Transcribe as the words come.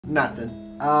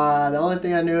Nothing. The only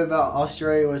thing I knew about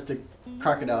Australia was the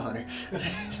crocodile hunter,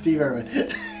 Steve Irwin,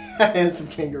 and some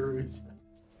kangaroos.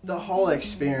 The whole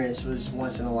experience was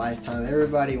once in a lifetime.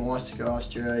 Everybody wants to go to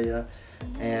Australia,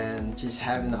 and just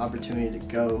having the opportunity to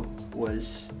go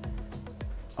was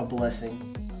a blessing.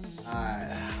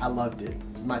 I loved it.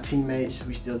 My teammates,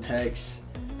 we still text.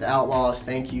 The Outlaws,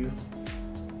 thank you.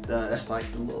 That's like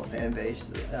the little fan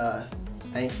base.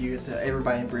 Thank you to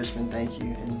everybody in Brisbane, thank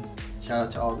you. And shout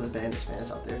out to all the Bandits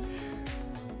fans out there.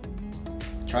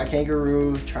 Try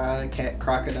kangaroo, try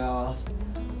crocodile.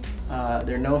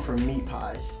 They're known for meat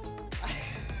pies.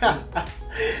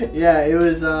 Yeah, it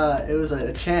was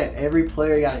a chant. Every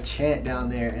player got a chant down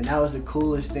there, and that was the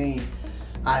coolest thing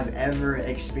I've ever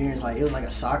experienced. Like, it was like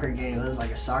a soccer game. It was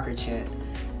like a soccer chant,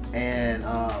 and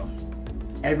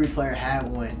every player had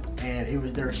one, and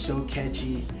they were so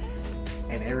catchy,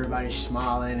 and everybody's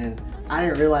smiling. And I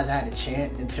didn't realize I had to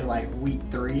chant until like week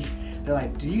 3. They're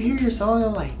like, "Did you hear your song?"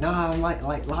 I'm like, "Nah, I'm like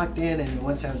locked in." And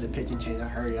one time it was a pitching change. I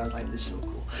heard it. I was like, "This is so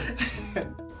cool."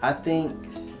 I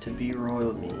think to be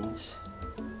royal means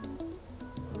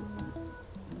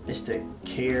is to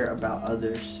care about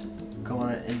others,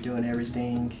 going and doing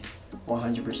everything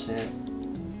 100%,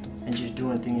 and just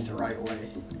doing things the right way,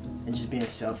 and just being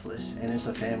selfless. And it's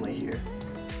a family here.